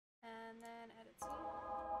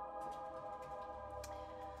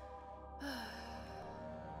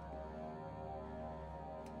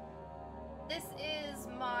This is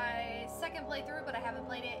my second playthrough, but I haven't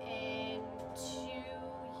played it in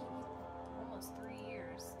almost 3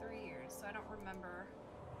 years. 3 years, so I don't remember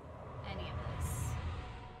any of this.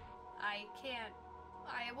 I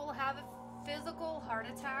will have a physical heart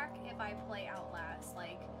attack if I play Outlast.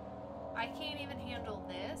 Like, I can't even handle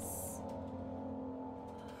this.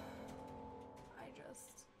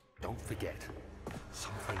 Don't forget,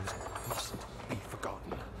 some things mustn't be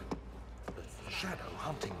forgotten. There's a shadow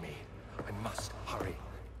hunting me. I must hurry.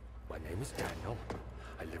 My name is Daniel.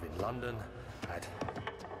 I live in London at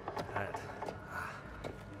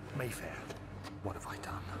Mayfair. What have I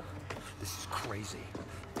done? This is crazy.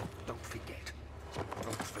 Don't forget.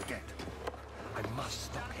 Don't forget. I must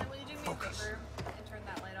stop him. Will you do me a Focus. favor and turn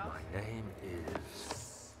that light off? My name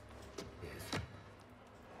is...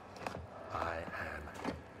 I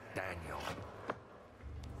am Daniel.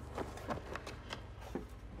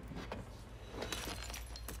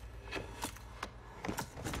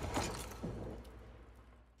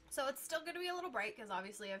 So it's still going to be a little bright because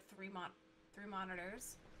obviously I have three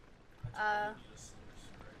monitors.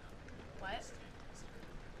 What?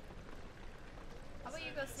 How about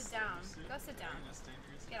you go sit down? Go sit down.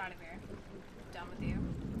 Get out of here. I'm done with you.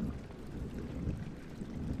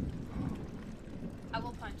 I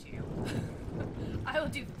will punch you. I will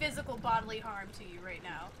do physical bodily harm to you right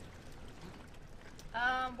now.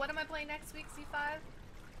 What am I playing next week, C5?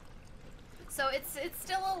 So it's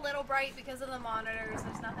still a little bright because of the monitors.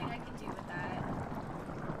 There's nothing I can do with that.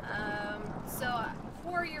 So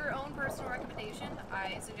for your own personal recommendation,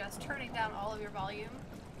 I suggest turning down all of your volume,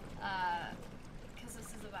 because this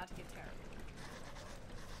is about to get terrible.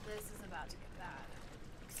 This is about to get bad.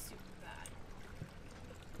 Like, super bad.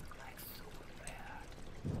 Like, super bad.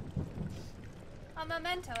 A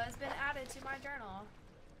memento has been added to my journal.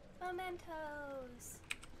 Mementos.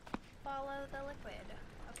 Follow the liquid.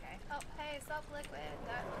 Okay. Oh, hey, stop liquid.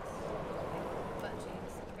 That looks like butt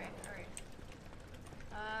cheeks. Okay, alright.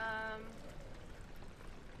 Okay.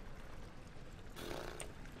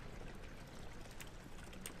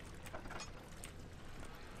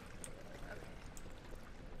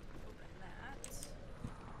 Open that.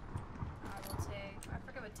 I will take, I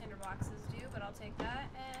forget what tinderboxes do, but I'll take that,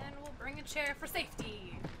 and we'll bring a chair for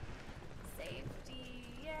safety. Safety,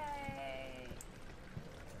 yay!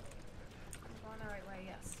 I'm going the right way,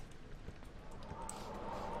 yes.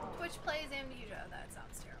 Twitch plays Amnesia. That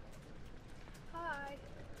sounds terrible. Hi.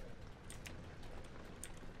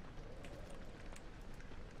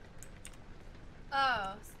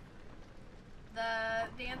 Oh.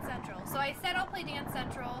 The Dance Central. So I said I'll play Dance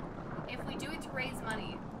Central if we do it to raise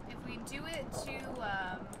money. If we do it to,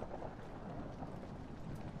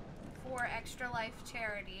 for Extra Life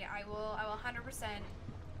charity, I will 100%,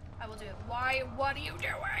 I will do it. Why? What are you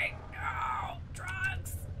doing? No!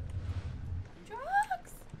 Drugs!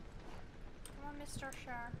 Drugs! Come on, Mr.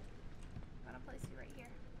 Shar. I'm gonna place you right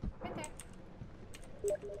here. Right there.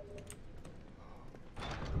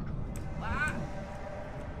 Wow.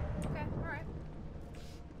 Okay, alright.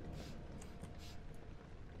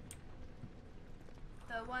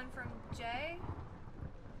 The one from Jay?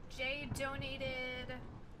 Jay donated...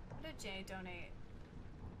 What did Jay donate?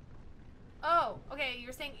 Oh, okay, you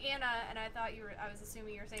were saying Anna, and I thought you were... I was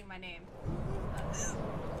assuming you were saying my name.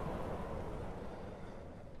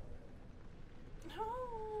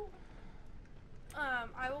 No.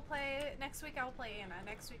 I will play... Next week I'll play Anna.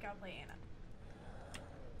 Next week I'll play Anna.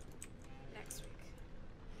 Next week.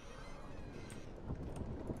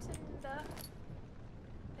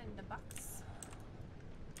 Tinderbox.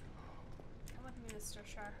 Come with me, Mr.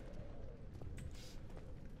 Shar.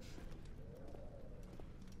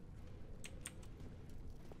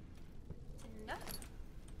 Tinder.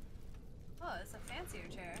 Oh, it's a fancier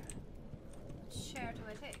chair. Which chair do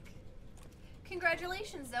I take?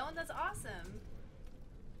 Congratulations, Zone. That's awesome.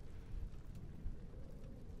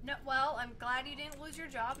 No, well, I'm glad you didn't lose your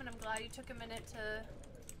job, and I'm glad you took a minute to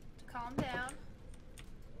calm down.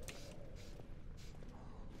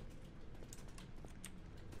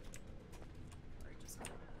 We're just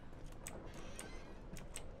gonna...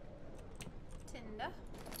 Tinder.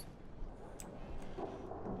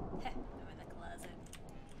 Heh, I'm in the closet.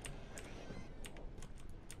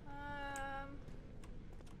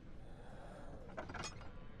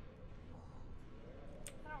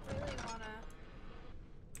 I don't really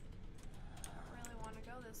wanna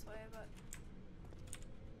go this way, but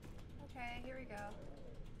okay, here we go.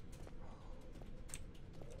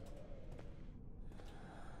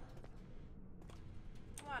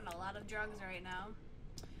 I'm on a lot of drugs right now.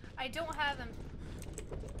 I don't have them.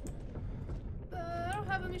 I don't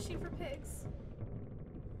have a machine for pigs.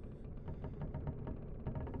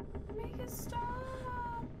 Make it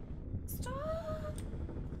stop. Stop.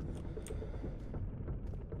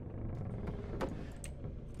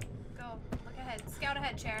 Go. Look ahead. Scout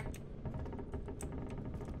ahead, chair.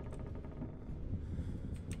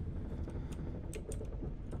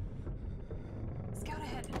 Scout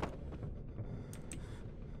ahead.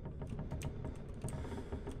 Oh,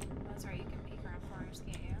 that's right. You can peek around corners,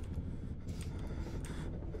 can't you?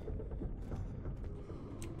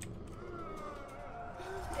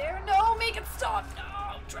 There. No, make it stop.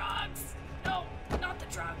 No, drugs. No, not the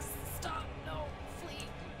drugs. Stop. No, flee.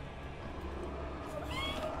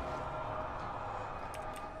 Flee.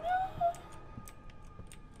 No.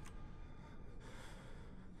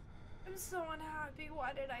 I'm so unhappy.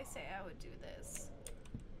 Why did I say I would do this?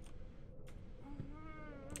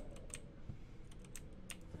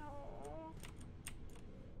 No.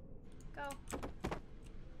 Go.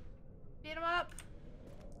 Beat him up.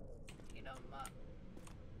 Beat him up.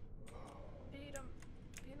 Beat him.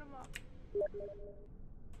 Beat him up.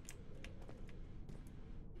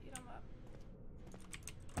 Beat him up.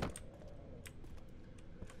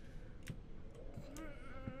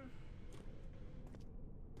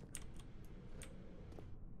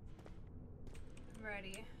 I'm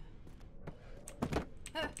ready.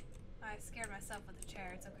 I scared myself with the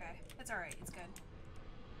chair. It's okay. It's alright. It's good.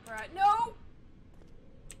 We're at— No!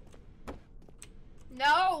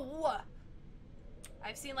 No!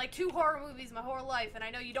 I've seen like 2 horror movies my whole life, and I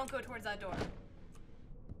know you don't go towards that door.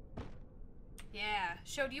 Yeah,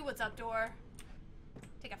 showed you what's up, door.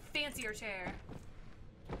 Take a fancier chair.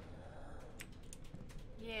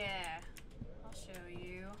 Yeah, I'll show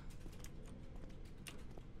you.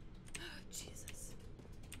 Jesus.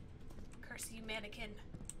 Curse you, mannequin.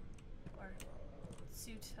 Or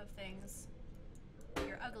suit of things.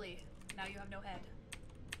 You're ugly. Now you have no head.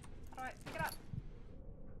 How do I pick it up?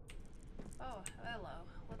 Oh, hello.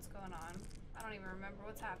 What's going on? I don't even remember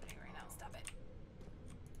what's happening right now. Stop it.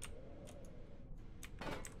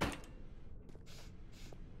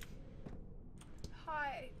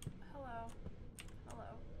 Hi. Hello.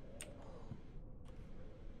 Hello.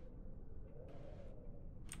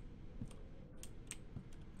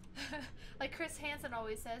 Like Chris Hansen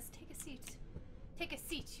always says, take a seat. Take a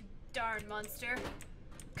seat, you darn monster.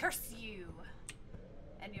 Curse you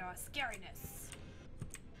and your scariness.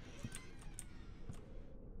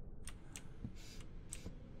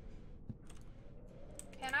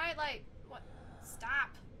 Can I, like, what?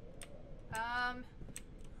 Stop.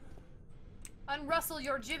 Unrustle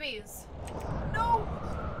your jimmies. No!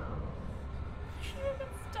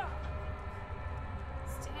 Stop.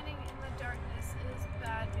 Standing in the darkness is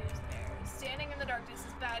bad news bears. Standing in the darkness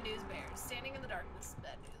is bad news bears. Standing in the darkness is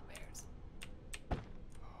bad news bears.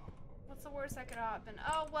 What's the worst that could happen?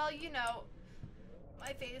 Oh, well, you know,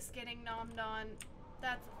 my face getting nommed on.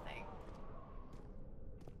 That's a thing.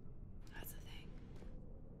 That's a thing.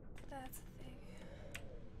 That's a thing.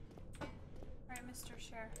 Alright, Mr.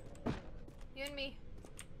 Sheriff. You and me.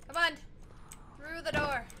 Come on! Through the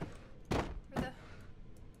door. Through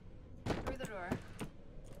the door.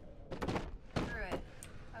 Through it.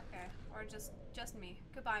 Okay. Or just me.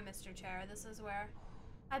 Goodbye, Mr. Chair. This is where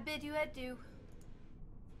I bid you adieu.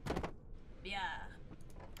 Yeah.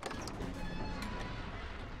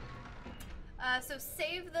 So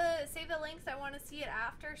save the links. I want to see it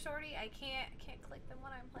after, Shorty. I can't click them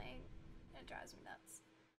when I'm playing. It drives me nuts.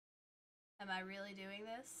 Am I really doing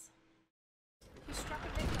this? He struck a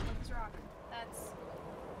victim with his rock. That's...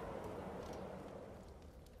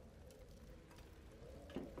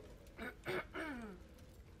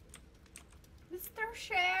 Mr.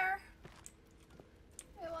 Cher!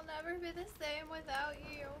 It will never be the same without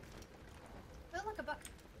you. Oh, look, a book.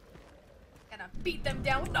 Gonna beat them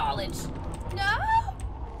down with knowledge. No!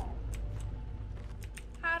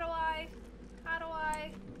 How do I?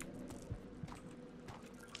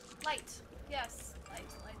 Light. Yes,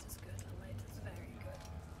 light. Light is good. Light is very good.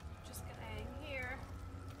 Just gonna hang here.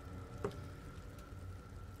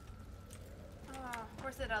 Oh,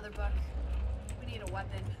 where's that other book? We need a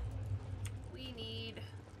weapon. We need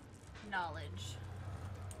knowledge.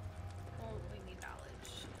 Oh, we need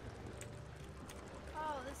knowledge.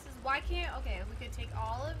 Oh, this is... Why can't... Okay, we could take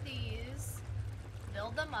all of these,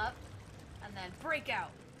 build them up, and then break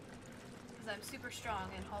out. Because I'm super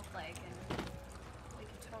strong and Hulk-like, and we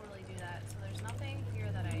could totally do that. So there's nothing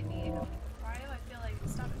here that I need. Why do I feel like...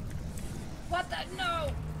 Stop it. What the...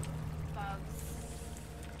 No! Bugs.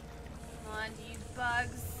 Come on, you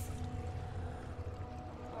bugs.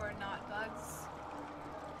 Or not bugs.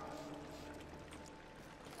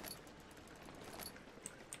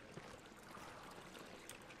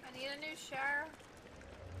 I need a new shower.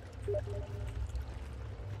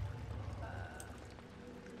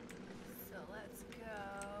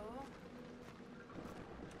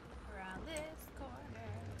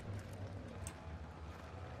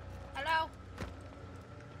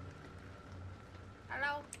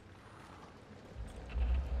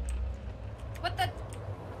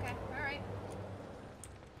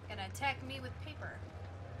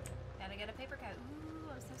 okay.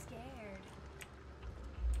 Ooh, I'm so scared.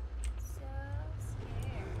 So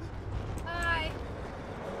scared. Hi!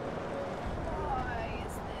 Why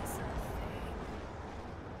is this a thing?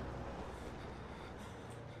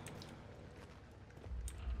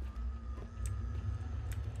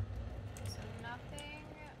 So nothing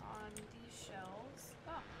on these shelves.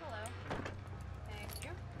 Oh, hello. Thank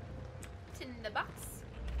you. Tinderbox.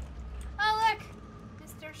 Oh, look!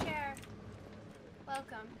 Mr. Sheriff.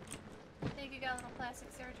 Welcome. I think you got a little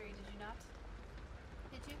plastic surgery, did you not?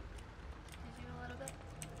 Did you? Did you a little bit?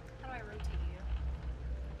 How do I rotate you?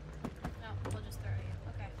 No, we'll just throw you.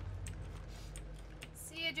 Okay.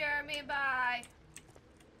 See you, Jeremy. Bye.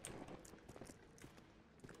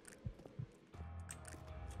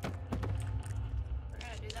 We're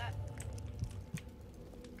gonna do that.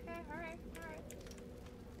 Okay, alright, alright.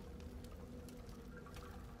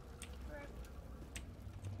 Alright.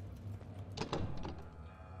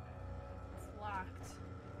 It's locked.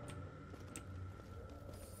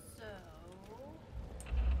 So,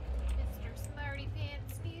 Mr. Smarty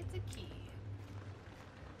Pants needs a key.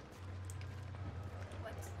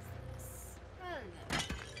 What is this? Hello.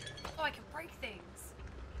 Oh, I can break things.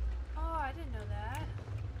 Oh, I didn't know that.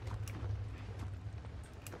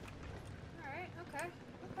 Alright, okay,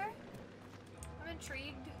 okay. I'm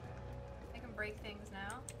intrigued. I can break things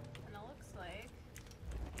now. And it looks like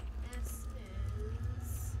this is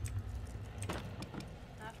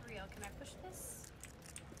not real. Can I push this?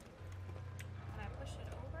 Can I push it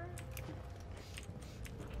over?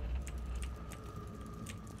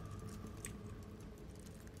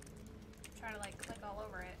 I'm trying to like click all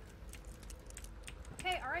over it.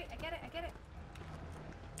 Okay, alright, I get it, I get it.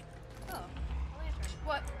 Oh, a lantern.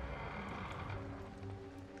 What?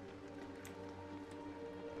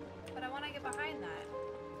 But I want to get behind that.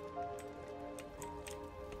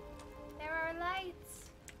 There are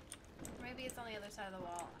lights! Maybe it's on the other side of the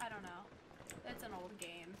wall. I don't know. It's an old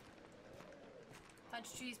game.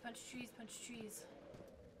 Punch trees, punch trees, punch trees.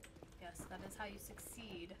 Yes, that is how you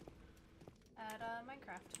succeed at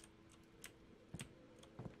Minecraft.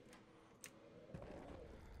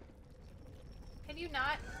 Can you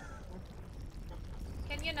not?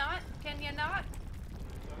 Can you not? Can you not?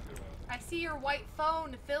 I see your white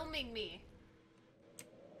phone filming me.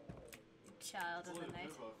 Child of the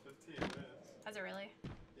night. About 15 minutes. Has it really?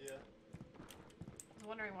 Yeah. I was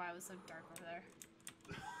wondering why it was so dark over there.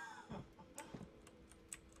 Let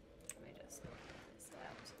me just open this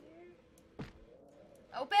out here.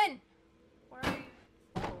 Open! Where are you?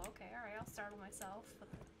 Oh, okay, alright, I'll startle myself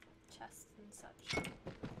with chests and such.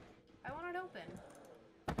 I want it open.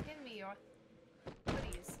 Give me your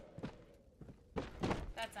goodies.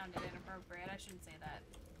 That sounded inappropriate. I shouldn't say that.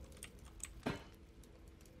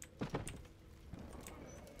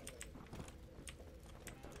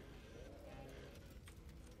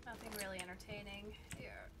 Nothing really entertaining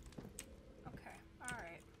here. Okay,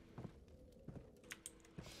 alright.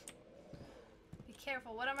 Be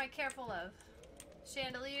careful. What am I careful of?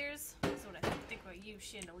 Chandeliers? This is what I think about you,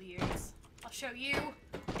 chandeliers. I'll show you.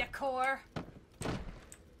 Decor. Oh,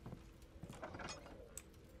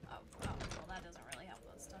 well, that doesn't really help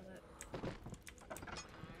us, does it?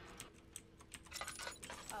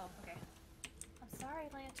 Oh, okay. I'm sorry,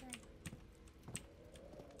 lantern.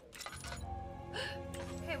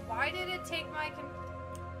 Okay, why did it take my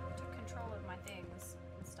control of my things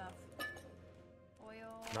and stuff?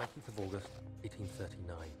 Oil. 19th of August,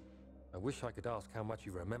 1839. I wish I could ask how much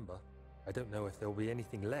you remember. I don't know if there will be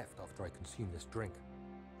anything left after I consume this drink.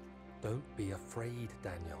 Don't be afraid,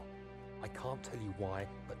 Daniel. I can't tell you why,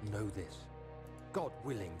 but know this. God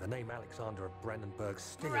willing, the name Alexander of Brandenburg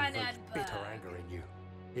still invokes bitter anger in you.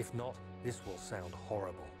 If not, this will sound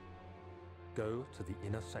horrible. Go to the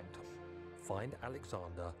inner sanctum, find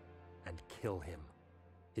Alexander, and kill him.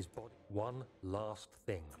 His body. One last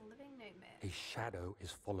thing. It's a living nightmare. A shadow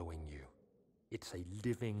is following you. It's a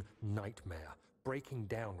living nightmare, breaking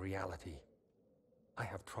down reality. I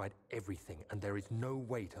have tried everything, and there is no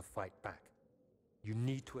way to fight back. You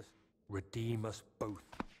need to redeem us both.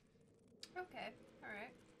 Okay,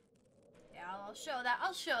 alright. Yeah, I'll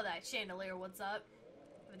show that chandelier what's up.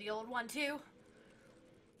 Or the old one too.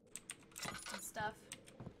 And stuff.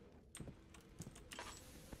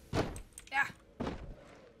 Yeah!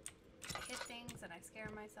 I hit things and I scare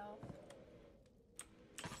myself.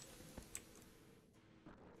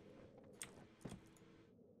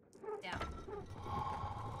 Down.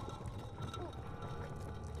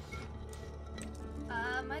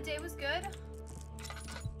 My day was good.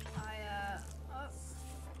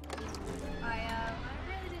 I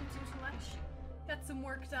really didn't do too much. Got some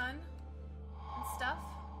work done and stuff.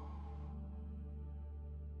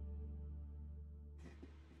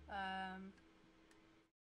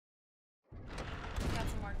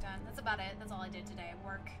 about it. That's all I did today at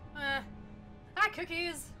work.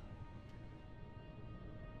 Cookies!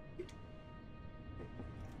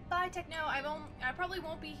 Bye, Techno. I probably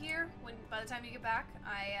won't be here by the time you get back.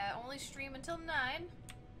 I only stream until 9.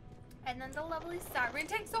 And then the lovely Siren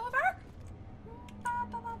takes over!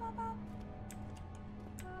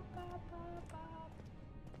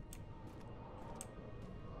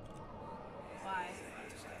 Why?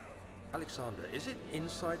 Alexander, is it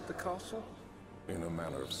inside the castle? In a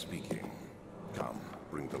manner of speaking. Come,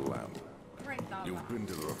 bring the lamp. Bring the lamp. You've been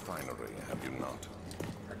to the refinery, have you not?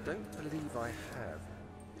 I don't believe I have.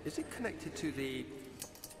 Is it connected to the...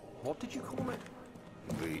 what did you call it?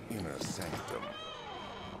 The inner sanctum.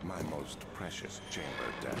 My most precious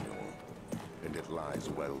chamber, Daniel. And it lies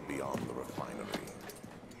well beyond the refinery.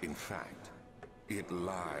 In fact, it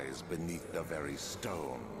lies beneath the very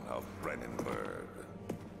stone of Brennenburg.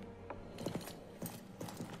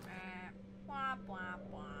 Womp, womp,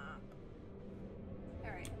 womp.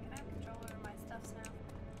 Alright, can I have control over my stuffs now?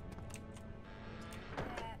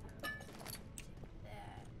 That.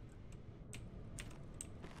 That.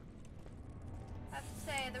 I have to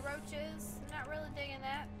say, the roaches, I'm not really digging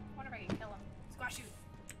that. I wonder if I can kill them. Squash you.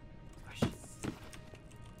 Squash.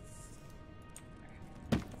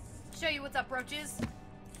 Alright. Show you what's up, roaches.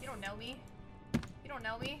 You don't know me. You don't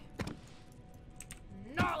know me.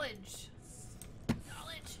 Knowledge!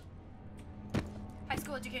 Knowledge! High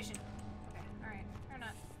school education. Okay, alright. Or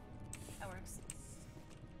not. That works.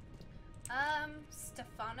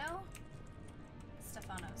 Stefano?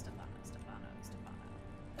 Stefano.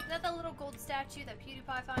 Is that the little gold statue that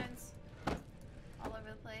PewDiePie finds? All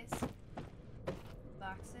over the place.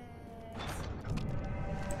 Boxes.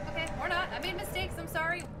 Okay, or not. I made mistakes, I'm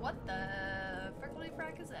sorry. What the frickly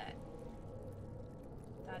frack is that?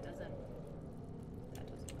 That doesn't work.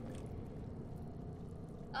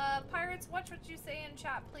 Pirates, watch what you say in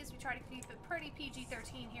chat. Please, we try to keep it pretty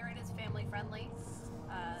PG-13 here. It is family friendly.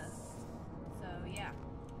 So yeah.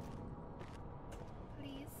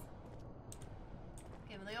 Please.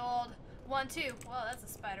 Give him the old 1-2. Well, that's a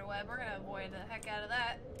spider web. We're gonna avoid the heck out of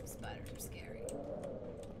that. Spiders are scary.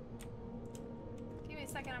 Give me a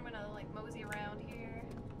second. I'm gonna like mosey around here.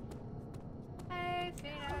 Hey,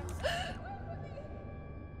 Phoenix.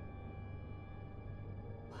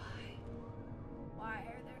 Why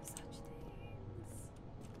are there such things?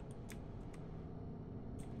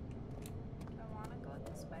 Do I want to go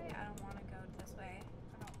this way? I don't want to go this way.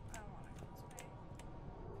 I don't want to go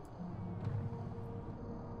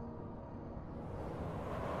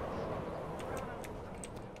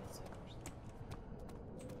this way.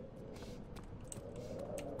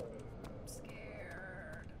 I'm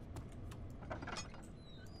scared.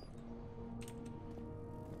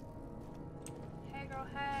 Hey girl,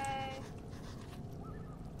 hey.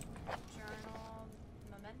 Journal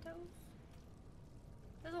mementos?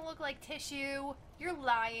 Doesn't look like tissue. You're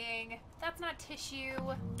lying. That's not tissue.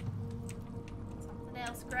 Something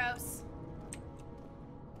else gross.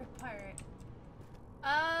 Pirate.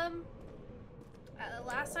 The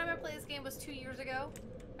last time I played this game was 2 years ago.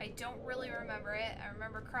 I don't really remember it. I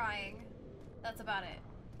remember crying. That's about it.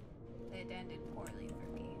 It ended poorly for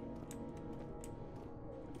me.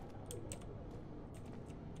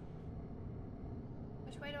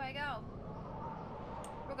 Which way do I go?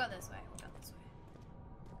 We'll go this way. We'll go this way.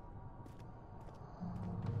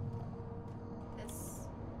 This.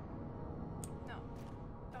 No.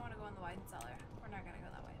 Don't want to go in the wine cellar. We're not gonna go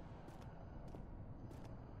that way.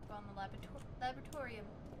 Go in the laboratorium.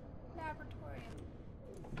 Laboratorium.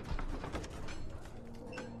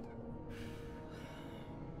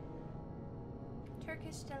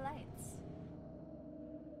 Turkish delights.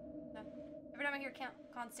 No. Every time I hear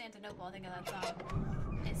Constantinople, I think of that song.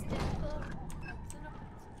 Istanbul.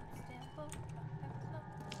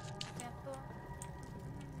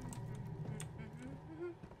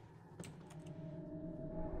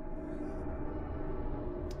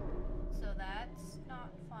 So that's not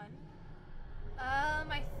fun.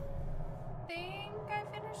 I think I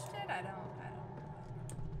finished it. I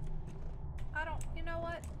don't, you know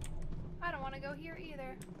what? I don't want to go here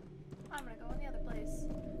either. I'm gonna go in the other place.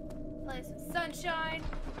 Place with sunshine,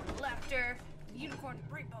 laughter, unicorn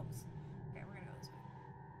and rainbows. Okay, we're gonna go this way.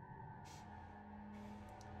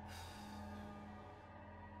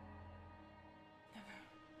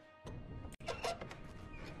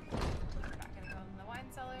 We're not gonna go in the wine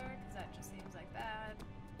cellar, because that just seems like bad.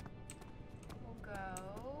 We'll go...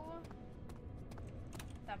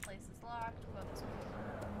 That place is locked. We'll go this way.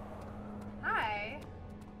 Hi!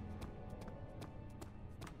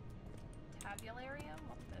 Tabularium?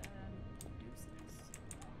 What the deuce is this?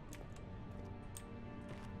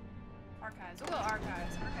 archives. We'll go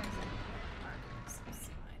archives. Archives.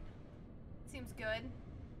 Fine. Seems good.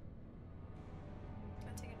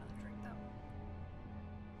 Gotta take another drink though.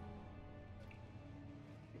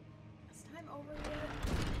 Is time over yet?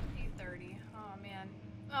 8:30. Oh man.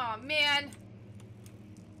 Oh man!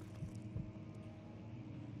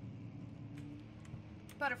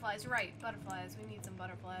 Butterflies, right. Butterflies. We need some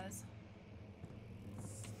butterflies.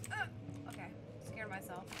 Okay. Scared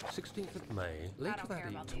myself. 16th of May, I later don't that care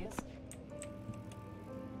about evening. these.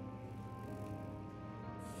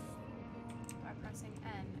 By pressing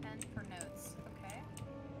N. N for notes. Okay.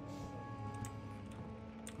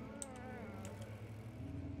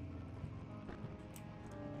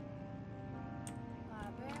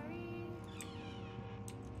 Library.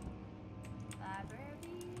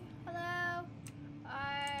 Library. Hello.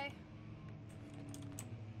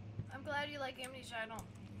 I'm glad you like Amnesia. I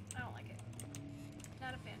don't like it.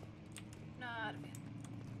 Not a fan. Not a fan.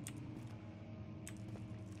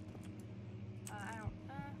 I don't,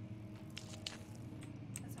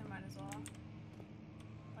 guess I might as well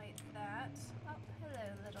light that. Oh, hello,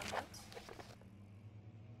 little note.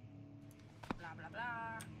 Blah, blah,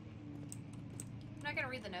 blah. I'm not gonna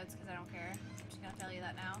read the notes because I don't care. I'm just gonna tell you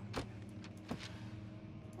that now.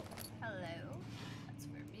 Hello. That's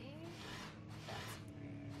for me. That's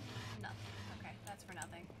for nothing. Okay, that's for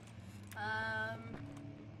nothing.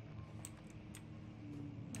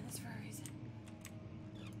 That's for a reason.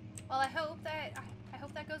 Well, I hope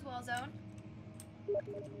that goes well, Zone.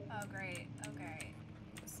 Oh, great. Okay.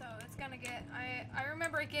 So it's gonna get. I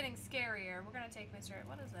remember it getting scarier. We're gonna take Mr.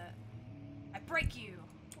 What is it? I break you,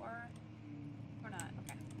 or not?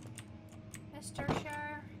 Okay. Mr.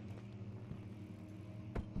 Share.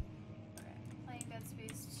 Okay. Playing Dead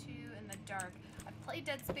Space 2 in the dark. I played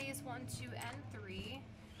Dead Space 1, 2, and 3.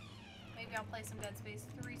 Maybe I'll play some Dead Space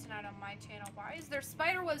 3 tonight on my channel. Why is there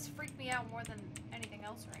spiderwebs freak me out more than anything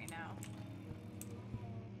else right now?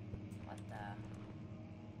 What the?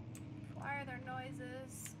 Why are there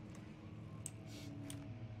noises?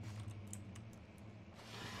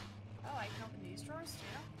 Oh, I can open these drawers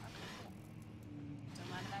too? Okay, cool. Don't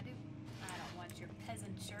mind if I do. I don't want your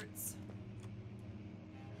peasant shirts.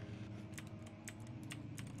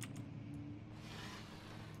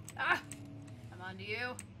 Ah! I'm onto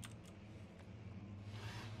you.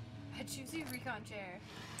 I choose you, recon chair.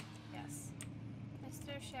 Yes.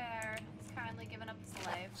 Mr. Share has kindly given up his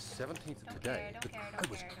life. 17th Don't today. care, don't care, I don't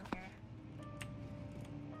was care, don't care.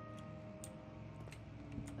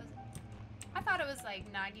 I thought it was like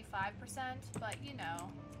 95%, but you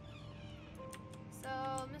know. So,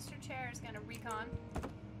 Mr. Chair is gonna recon.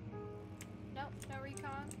 Nope, no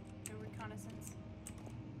recon. No reconnaissance.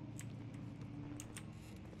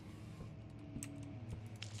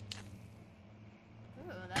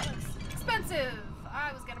 Ooh, that looks expensive!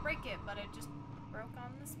 I was gonna break it, but it just broke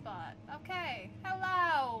on the spot. Okay,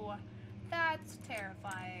 hello! That's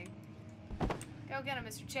terrifying. Go get him,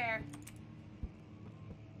 Mr. Chair.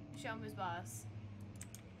 Show him who's boss.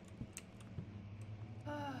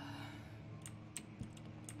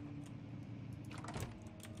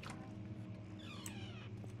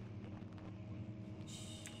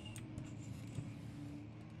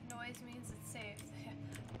 Noise means it's safe.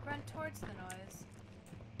 Run towards the noise.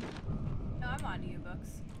 No, I'm onto you,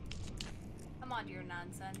 books. I'm onto your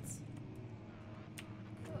nonsense.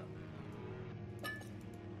 Ooh.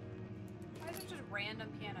 Why is it just random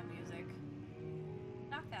piano music?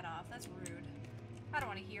 Knock that off. That's rude. I don't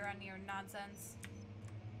want to hear any of your nonsense.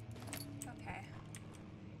 Okay.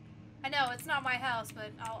 I know, it's not my house,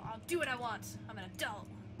 but I'll do what I want. I'm an adult.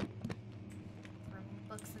 For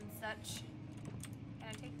books and such. Can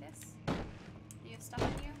I take this? Do you have stuff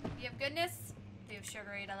in you? Do you have goodness? Do you have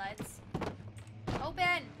sugary delights?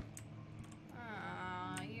 Open!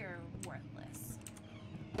 Aw, you're worthless.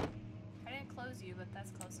 I didn't close you, but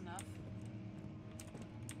that's close enough.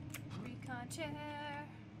 Recon chair.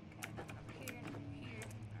 Okay, nothing up here, nothing here.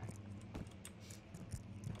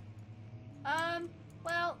 Alright.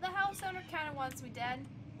 Well, the house owner kind of wants me dead.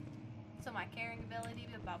 So my carrying ability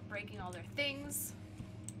about breaking all their things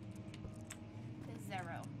is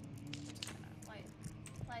 0. Just gonna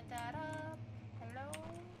light that up. Hello?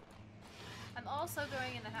 I'm also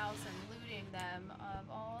going in the house and looting them of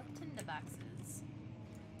all tinder boxes.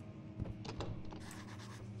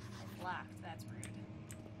 It's locked, that's rude.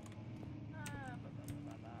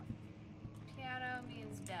 Piano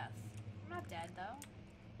means death. I'm not dead though.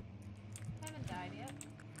 I haven't died yet.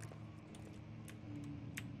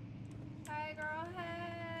 Hey girl,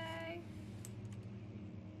 hey!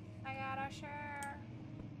 I got a shirt.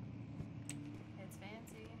 It's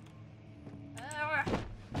fancy.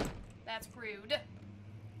 That's rude.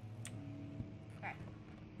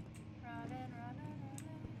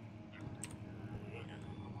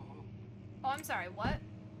 I'm sorry, what?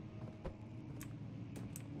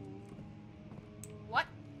 What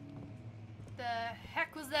the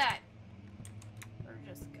heck was that? We'll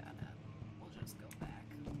just go back.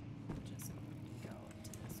 Just go to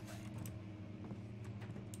this way.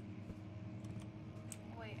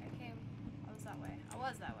 Wait, I was that way. I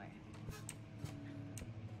was that way.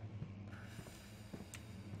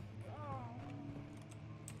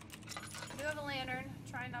 I do have a lantern.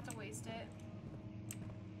 Trying not to waste it.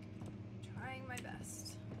 Trying my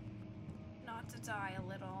best not to die a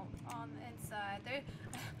little on the inside.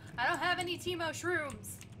 I don't have any Timo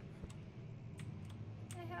shrooms.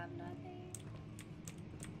 I have nothing.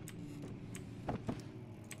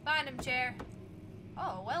 Find him, chair.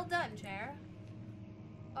 Oh, well done, chair.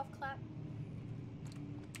 Off clap.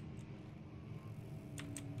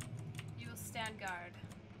 You will stand guard,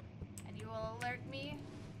 and you will alert me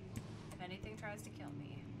if anything tries to kill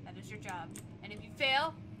me. That is your job. And if you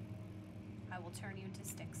fail, I will turn you into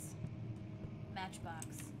sticks. Matchbox.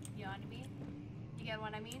 You know what I mean? You get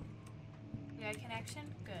what I mean? We got a connection?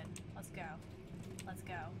 Good. Let's go. Let's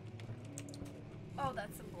go. Oh,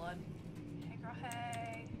 that's some blood. Hey, girl,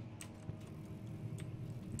 hey.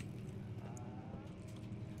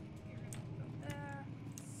 You're gonna go there.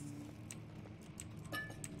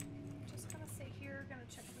 Just gonna sit here, gonna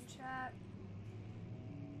check up in chat.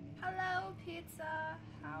 Hello, pizza.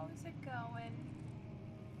 How's it going?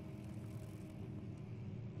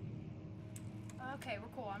 Okay, we're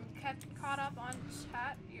cool. I'm kept caught up on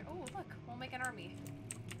chat. Oh, look, we'll make an army.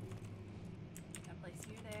 Gotta place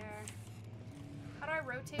you there. How do I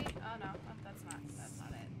rotate? Oh no, that's not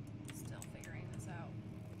it. Still figuring this out.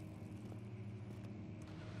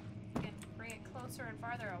 You can bring it closer and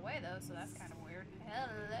farther away though, so that's kind of weird.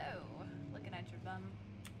 Hello, looking at your bum.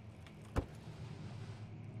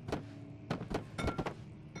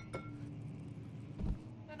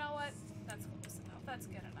 You know what? That's close enough. That's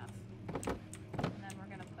good enough. And then we're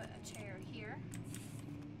gonna put a chair here.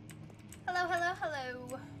 Hello, hello,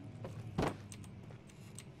 hello.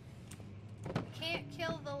 I can't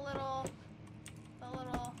kill the little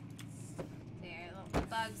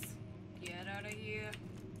bugs. Get out of here.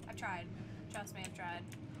 I've tried. Trust me, I've tried.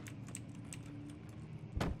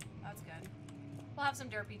 That's good. We'll have some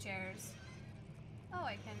derpy chairs. Oh,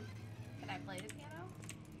 can I play the piano?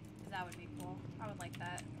 'Cause that would be cool. I would like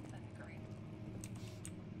that. That'd be great.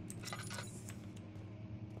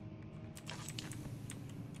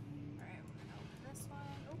 Alright, we're gonna open this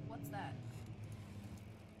one. Oh, what's that?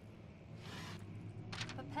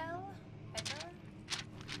 Papel? Pepper?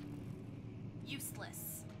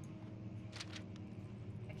 Useless.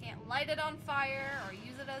 I can't light it on fire or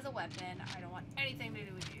use it as a weapon. I don't want anything to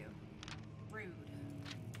do with you. Rude.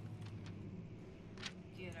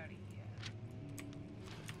 Get out of here.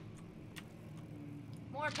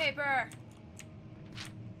 More paper!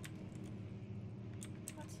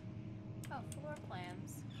 What? Oh, floor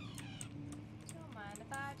plans. Don't mind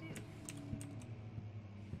if I do.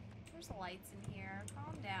 There's lights in here.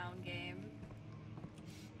 Calm down, game.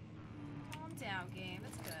 Calm down, game.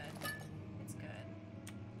 It's good. It's good.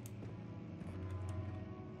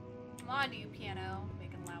 Come on, you piano.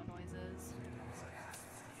 Making loud noises.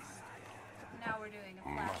 Now we're doing a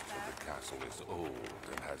Much of flashback. the castle is old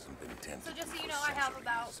and hasn't been tended So just so to you for know, I have centuries.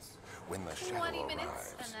 about When the 20 shadow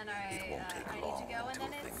minutes, and arrives, then it won't take I need long to go, and until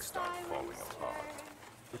then things it's start falling Simon's apart. turn.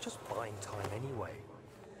 We're just buying time anyway.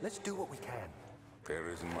 Let's do what we can.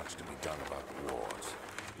 There isn't much to be done about the wars.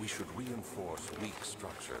 We should reinforce weak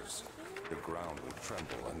structures. The ground will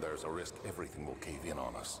tremble, and there's a risk everything will cave in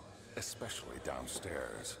on us, especially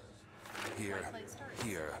downstairs. Here,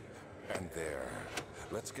 here, and there.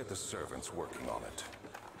 Let's get the servants working on it.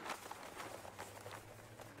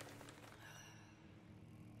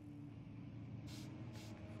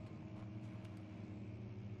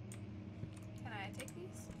 Can I take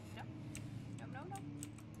these? No. No, no,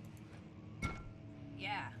 no.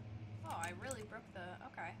 Yeah. Oh, I really broke the...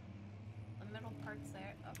 Okay. The middle part's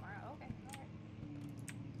there. Oh, okay. Alright.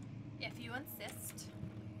 If you insist.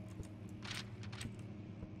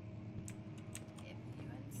 If you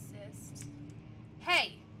insist.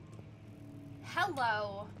 Hey!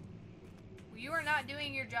 Hello! You are not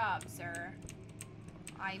doing your job, sir.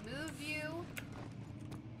 I move you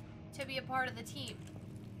to be a part of the team.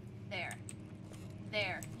 There.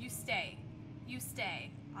 There. You stay. You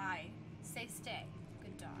stay. I say stay.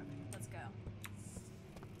 Good dog. Let's go.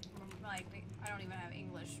 Like, I don't even have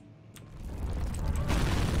English.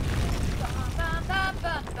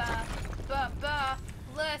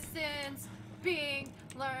 Lessons being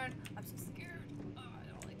learned. I'm so scared. Oh, I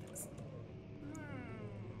don't like this.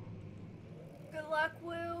 Good luck,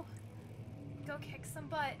 Woo. Go kick some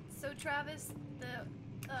butts. So Travis, the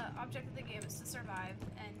object of the game is to survive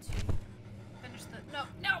and to finish the. No,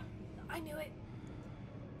 no! I knew it.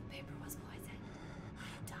 Paper was poison. I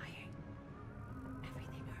am dying.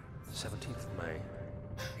 Everything hurts. 17th of May,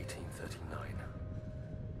 1839.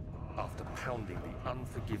 After pounding the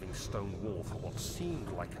unforgiving stone wall for what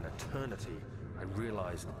seemed like an eternity, I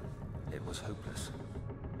realized it was hopeless.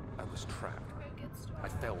 I was trapped. I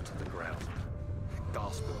fell to the ground,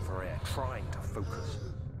 gasping for air, trying to focus.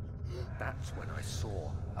 That's when I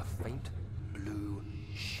saw a faint blue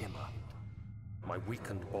shimmer. My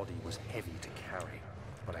weakened body was heavy to carry,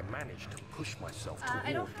 but I managed to push myself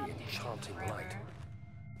toward the enchanting light.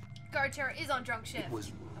 Guard chair is on drunk shift. It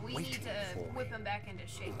was we waiting need to for whip me. him back into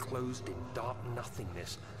shape. Enclosed in dark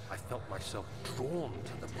nothingness, I felt myself drawn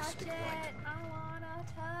to the mystic light. I wanna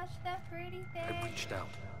touch that pretty thing. I reached out,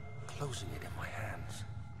 closing it in my hands.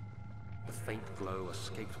 The faint glow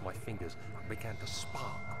escaped my fingers and began to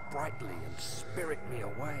spark brightly and spirit me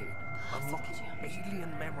away, unlocking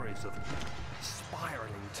alien memories of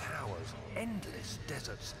spiraling towers, endless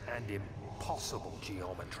deserts, and impossible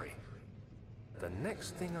geometry. The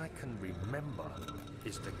next thing I can remember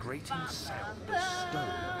is the grating sound of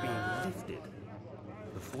stone being lifted,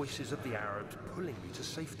 the voices of the Arabs pulling me to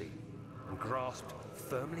safety, and grasped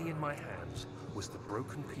firmly in my hands was the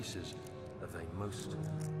broken pieces of a most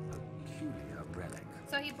peculiar relic.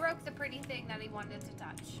 So he broke the pretty thing that he wanted to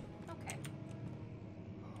touch. Okay.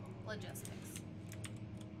 Logistics.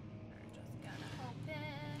 We're just gonna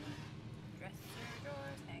open dresser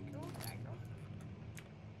doors. Thank you. Thank you.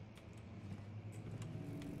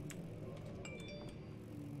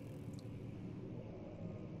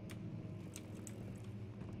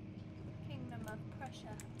 Kingdom of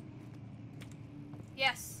Prussia.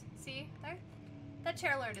 Yes. See? There? That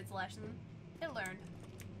chair learned its lesson. It learned.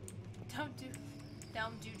 Don't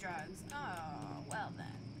do drugs. Oh, well then.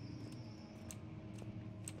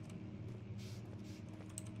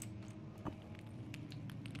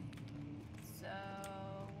 So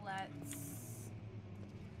let's.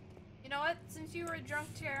 You know what? Since you were a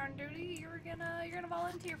drunk chair on duty, you're gonna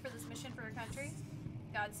volunteer for this mission for your country.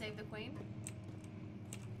 God save the Queen.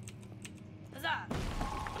 Huzzah!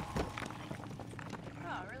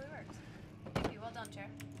 Oh, it really works. Thank you. Well done, chair.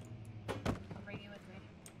 I'll bring you with me.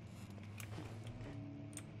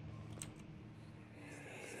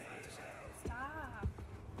 Stop.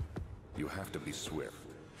 You have to be swift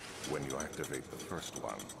when you activate the first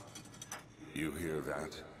one. You hear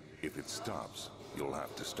that? If it stops, you'll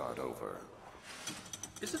have to start over.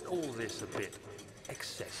 Isn't all this a bit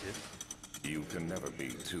excessive? You can never be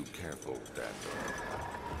too careful, Daniel.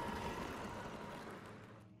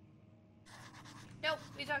 Nope,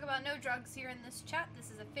 we talk about no drugs here in this chat.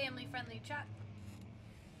 This is a family-friendly chat.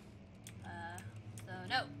 So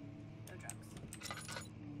no. No drugs.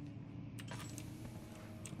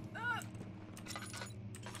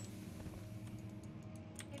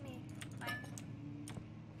 Hit me. Fine.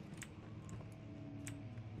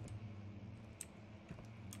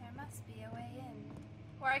 There must be a way in.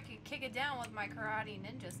 Or I could kick it down with my karate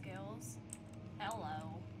ninja skills.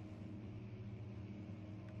 Hello.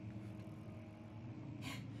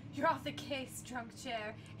 You're off the case, drunk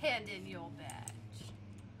chair. Hand in your badge.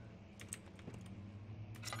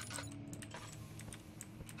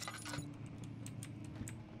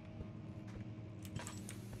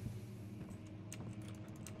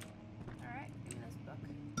 Alright, give me this book.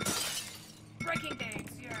 Breaking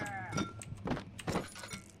things, yeah!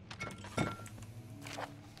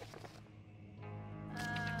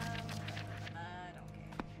 I don't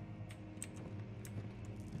care.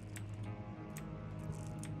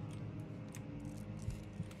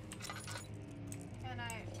 Can I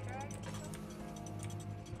drag it?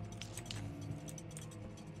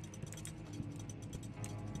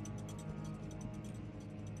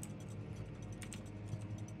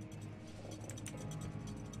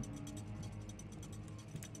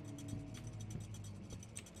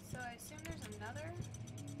 So I assume there's another?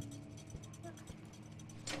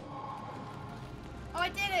 Oh, I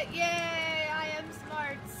did it! Yay! I am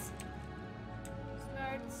smarts.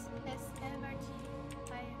 Smarts. S-M-R-T.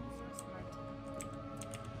 I am so smart.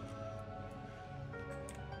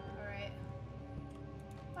 Alright.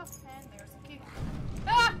 Oh, and there's the key.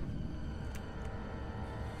 Ah!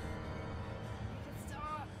 Make it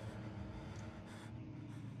stop.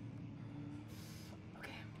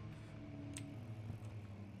 Okay.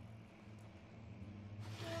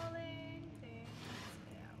 Rolling things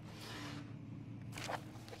down.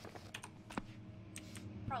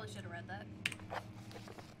 Probably should have read that.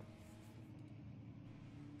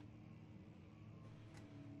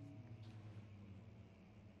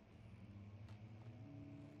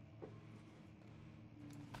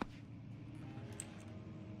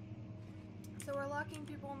 So we're locking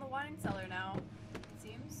people in the wine cellar now, it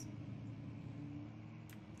seems.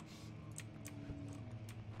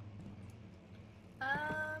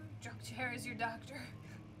 Drunk chair is your doctor.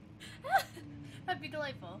 That'd be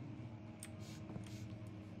delightful.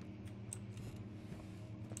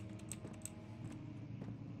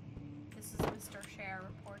 This is Mr. Chair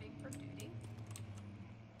reporting for duty.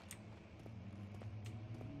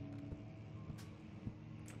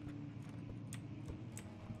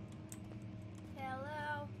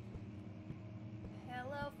 Hello.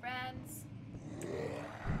 Hello, friends.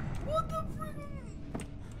 What the freaking...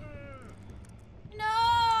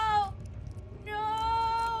 No!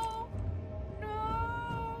 No!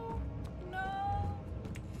 No! No!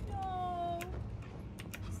 No!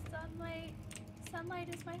 Sunlight.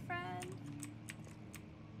 Sunlight is my friend.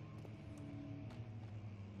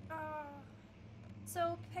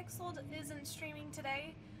 So, Pixeled isn't streaming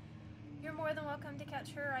today. You're more than welcome to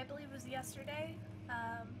catch her. I believe it was yesterday.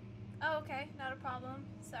 Oh, okay. Not a problem.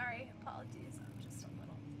 Sorry. Apologies. I'm just a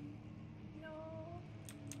little... No.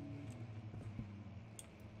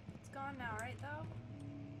 It's gone now, right, though?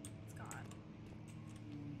 It's gone.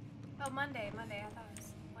 Oh, Monday. Monday. I thought it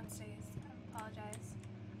was Wednesdays. I apologize.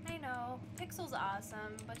 I know. Pixel's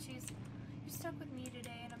awesome, but you're stuck with me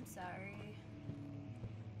today, and I'm sorry.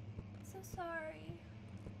 So sorry.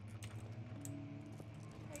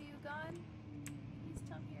 Are you gone? Please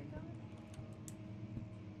tell me you're gone.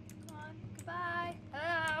 Gone. Goodbye.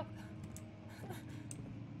 Hello.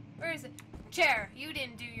 Where is it? Chair, you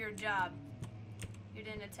didn't do your job. You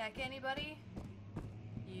didn't attack anybody.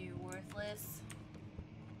 You worthless.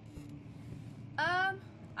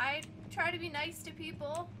 I try to be nice to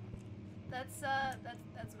people. That's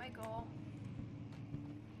my goal.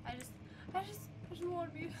 I just want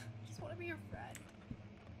to be your friend.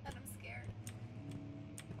 And I'm scared.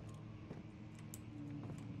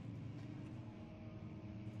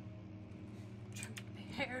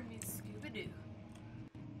 Prepare me Scooby-Doo.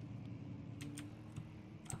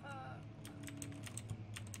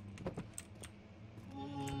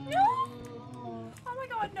 No! Oh my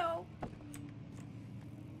god, no!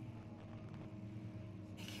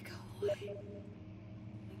 Make it go away.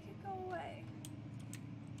 Make it go away.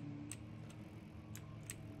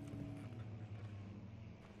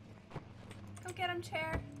 Go get him,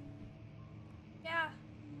 chair. Yeah.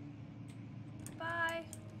 Bye.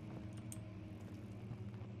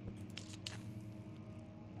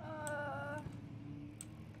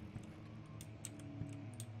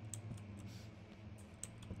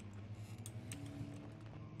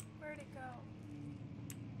 Where'd it go?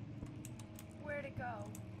 Where'd it go?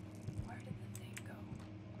 Where did the thing go?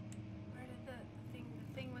 Where did the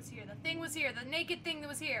thing was here. The thing was here. The naked thing that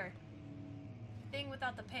was here. Thing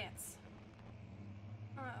without the pants.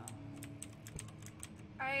 Oh.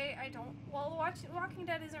 I don't... Well, Walking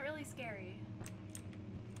Dead isn't really scary.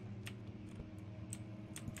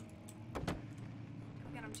 Go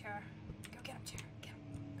get him, chair. Go get him, chair. Get him.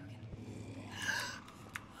 Go get him.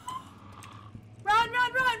 Run,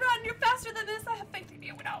 run, run, run! You're faster than this! I have faith in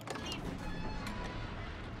you. No, leave.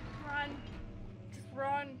 Run. Just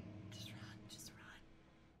run. Just run. Just run.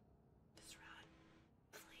 Just run.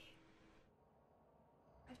 Please.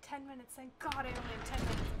 I have 10 minutes. Thank God I only have 10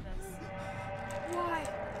 minutes of this. Why?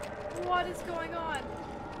 What is going on?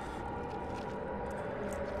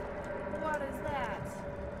 What is that?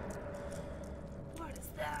 What is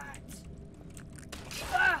that?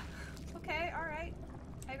 Ah! Okay, alright.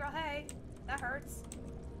 Hey girl, hey. That hurts.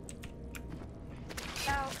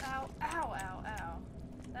 Ow, ow, ow, ow, ow.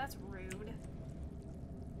 That's rude.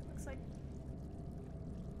 Looks like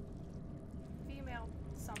female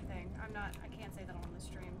something. I can't say that on the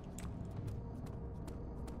stream.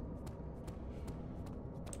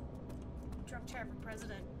 Drunk chair for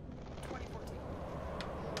president, 2014.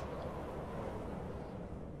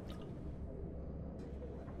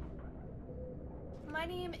 My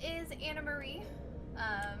name is Anna Marie.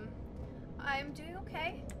 I'm doing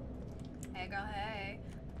okay. Hey girl, hey.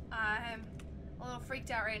 I'm a little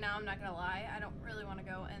freaked out right now, I'm not gonna lie. I don't really want to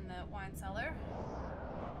go in the wine cellar.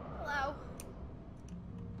 Hello.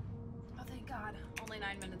 Oh, thank God. Only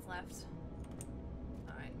 9 minutes left.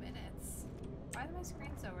 9 minutes. Why is my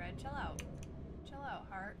screen so red? Chill out. Chill out,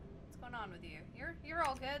 heart. What's going on with you? You're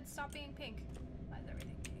all good. Stop being pink. Why is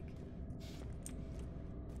everything pink?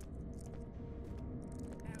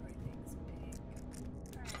 Everything's pink.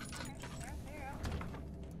 Alright, there you go.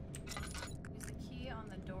 Use the key on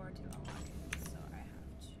the door to unlock it. So I have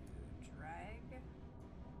to drag. Do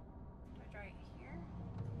I drag it here?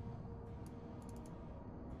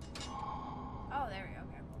 Oh, there we go.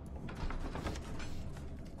 Okay.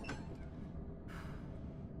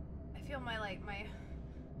 I feel feel my my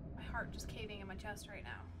heart just caving in my chest right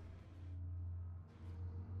now.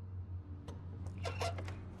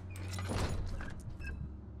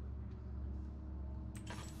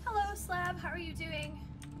 Hello, Slab. How are you doing?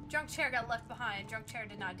 Drunk chair got left behind. Drunk chair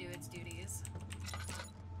did not do its duties.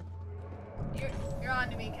 You're on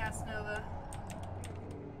to me, Casanova.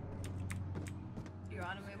 You're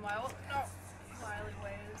on to me, my wily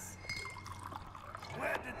ways.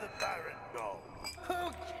 Where did the Baron go?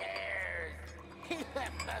 Who cares? He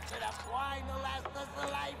left us enough wine to last us a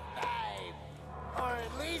lifetime. Or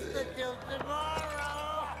at least until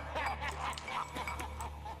tomorrow.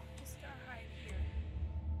 Just hide here.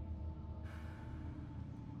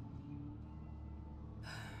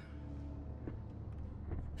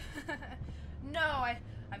 No,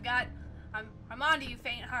 I'm on to you,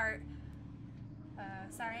 faint heart.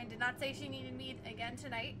 Siren did not say she needed me again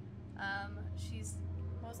tonight. She's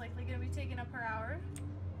most likely gonna be taking up her hour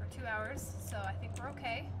or 2 hours, so I think we're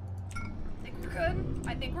okay. I think we're good.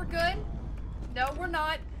 I think we're good. No, we're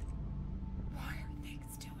not. Why are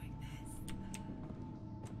things doing this?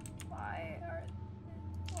 Why? Oh,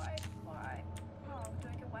 do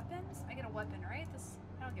I get weapons? I get a weapon, right?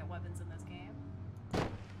 I don't get weapons in this game.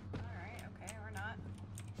 Alright, okay, or not.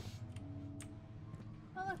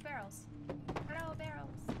 Oh look, barrels. Hello,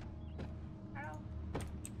 barrels. Hello.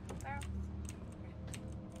 Barrels.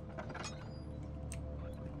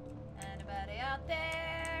 Anybody out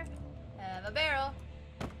there have a barrel?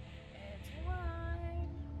 It's wine.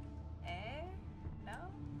 Eh? No?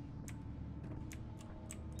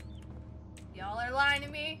 Y'all are lying to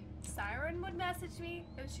me. Siren would message me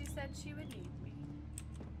if she said she would need me.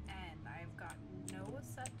 And I've got no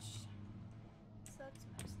such message.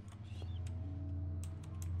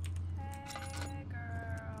 Hey,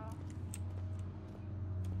 girl.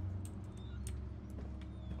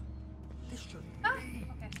 This shouldn't Okay,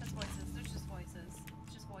 that's voices. There's just voices.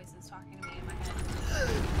 It's just voices talking to me in my head.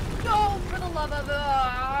 No, for the love of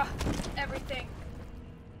everything.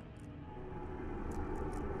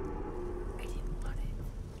 I didn't want it.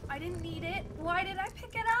 I didn't need it. Why did I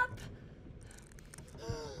pick it up?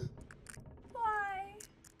 Why?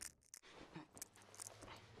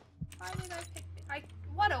 Why did I pick it?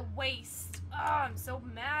 What a waste. Oh, I'm so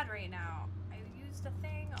mad right now. I used a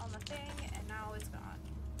thing on the thing and now it's gone.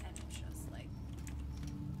 And it's just like,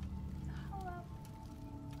 hello.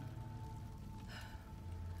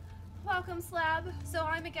 Welcome, Slab. So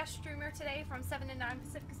I'm a guest streamer today from 7 to 9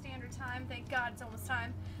 Pacific Standard Time. Thank God it's almost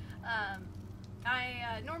time.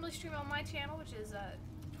 I normally stream on my channel, which is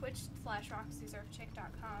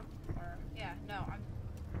twitch.com/roxysurfchick.com. Or yeah, no, I'm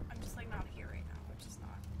just like not here right now, which is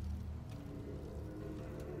not.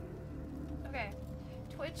 Okay,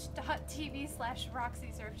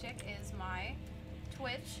 twitch.tv/roxysurfchick is my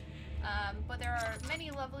Twitch. But there are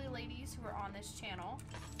many lovely ladies who are on this channel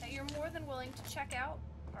that you're more than willing to check out,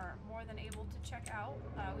 or more than able to check out.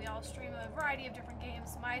 We all stream a variety of different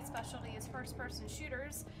games. My specialty is first-person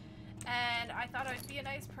shooters, and I thought I'd be a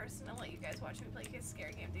nice person and let you guys watch me play a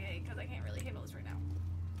scary game today, because I can't really handle this right now.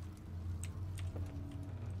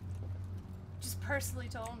 Just personally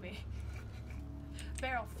told me.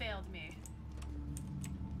 Barrel failed me.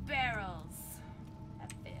 Barrels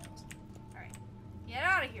have failed. Alright. Get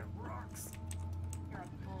out of here, rocks. You're a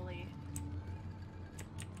bully.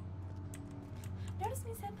 Notice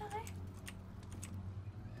me, senpai.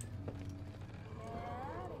 Get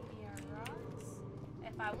out of here, rocks.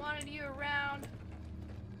 If I wanted you around,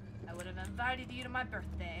 I would have invited you to my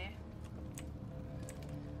birthday.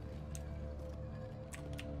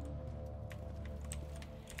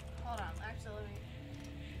 Hold on, actually, let me...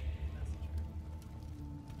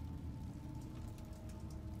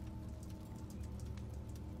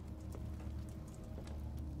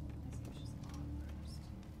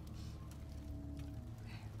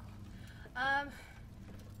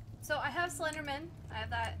 So I have Slenderman. I have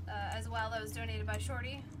that as well. That was donated by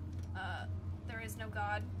Shorty. There is no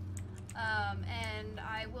God. And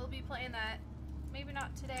I will be playing that. Maybe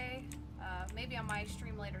not today. Maybe on my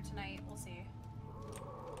stream later tonight. We'll see.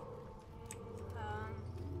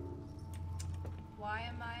 Why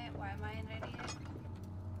am I an idiot?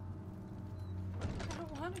 I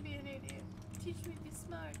don't want to be an idiot. Teach me to be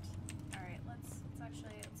smart. All right, let's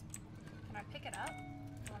actually. Can I pick it up?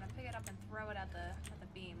 I want to pick it up and throw it at the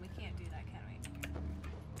beam. We can't do that, can we?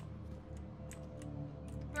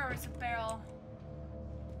 Where is the barrel?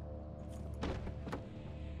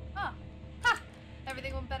 Oh, ha!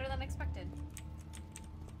 Everything went better than expected.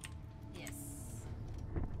 Yes.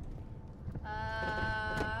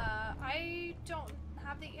 I don't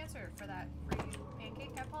have the answer for that for you,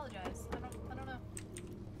 Pancake. I apologize. I don't know.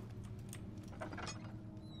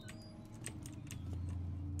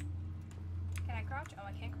 crouch? Oh,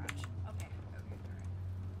 I can't crouch. Okay. Okay,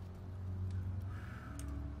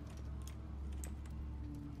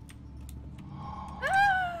 alright.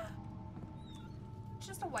 Ah! It's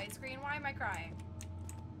just a white screen. Why am I crying?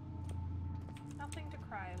 Nothing to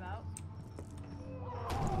cry about.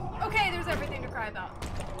 Okay, there's everything to cry about.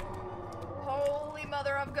 Holy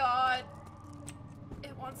Mother of God.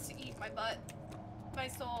 It wants to eat my butt. My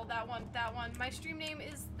soul, that one. My stream name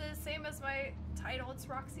is the same as my title. It's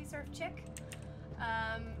Roxy Surf Chick.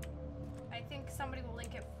 I think somebody will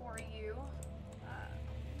link it for you.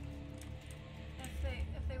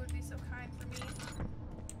 If they would be so kind for me to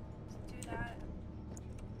do that.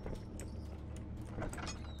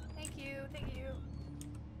 Thank you, thank you.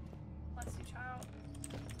 Bless you, child.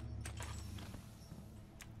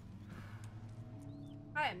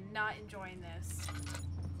 I am not enjoying this.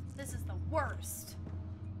 This is the worst.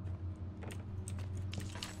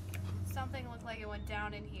 Something looked like it went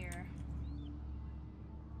down in here.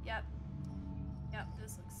 Yep. Yep,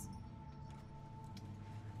 this looks...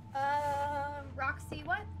 Roxy,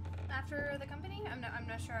 what? After the company? I'm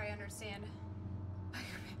not sure I understand.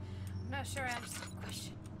 I'm not sure I understand the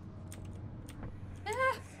question.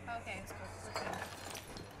 Okay, it's cool. Let's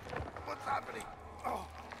go. What's happening? Oh,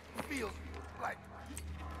 it feels like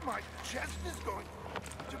my chest is going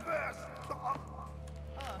to burst. Oh.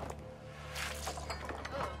 Oh.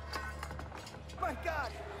 My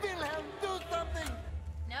God! Wilhelm, do something!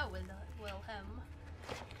 No, Wilhelm.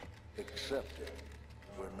 Accept it.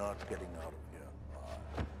 We're not getting out of here.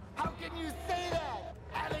 How can you say that?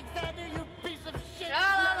 Alexander, you piece of shit! Shut up!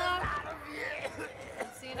 Let us out of here!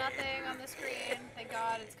 See nothing on the screen. Thank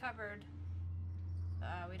God it's covered.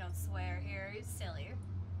 We don't swear here. He's silly.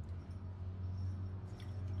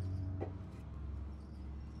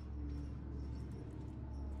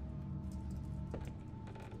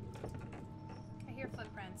 I hear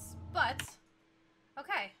footprints, but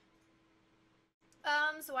okay.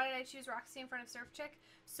 So why did I choose Roxy in front of Surf Chick?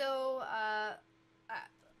 So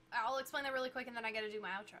I'll explain that really quick, and then I gotta do my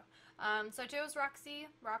outro. So I chose Roxy.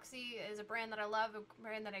 Roxy is a brand that I love, a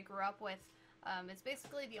brand that I grew up with. It's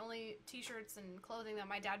basically the only t-shirts and clothing that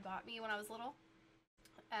my dad bought me when I was little.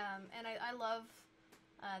 And I love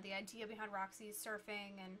the idea behind Roxy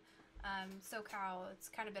surfing and SoCal. It's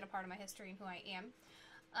kind of been a part of my history and who I am.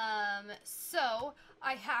 So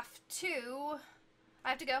I have to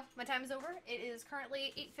go. My time is over. It is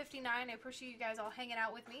currently 8:59. I appreciate you guys all hanging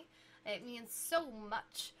out with me. It means so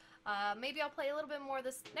much. Maybe I'll play a little bit more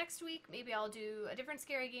this next week. Maybe I'll do a different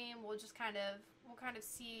scary game. We'll kind of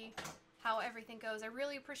see how everything goes. I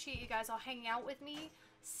really appreciate you guys all hanging out with me.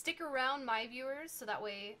 Stick around, my viewers, so that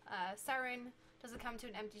way Siren doesn't come to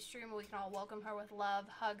an empty stream and we can all welcome her with love,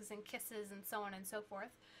 hugs, and kisses, and so on and so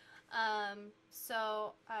forth.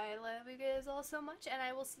 So I love you guys all so much, and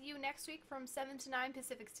I will see you next week from 7 to 9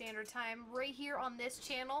 Pacific Standard Time right here on this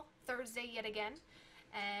channel, Thursday yet again.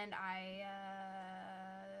 And I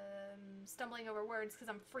am stumbling over words because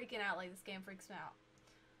I'm freaking out like this game freaks me out.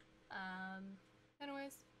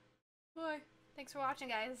 Anyways, bye. Thanks for watching,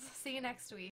 guys. See you next week.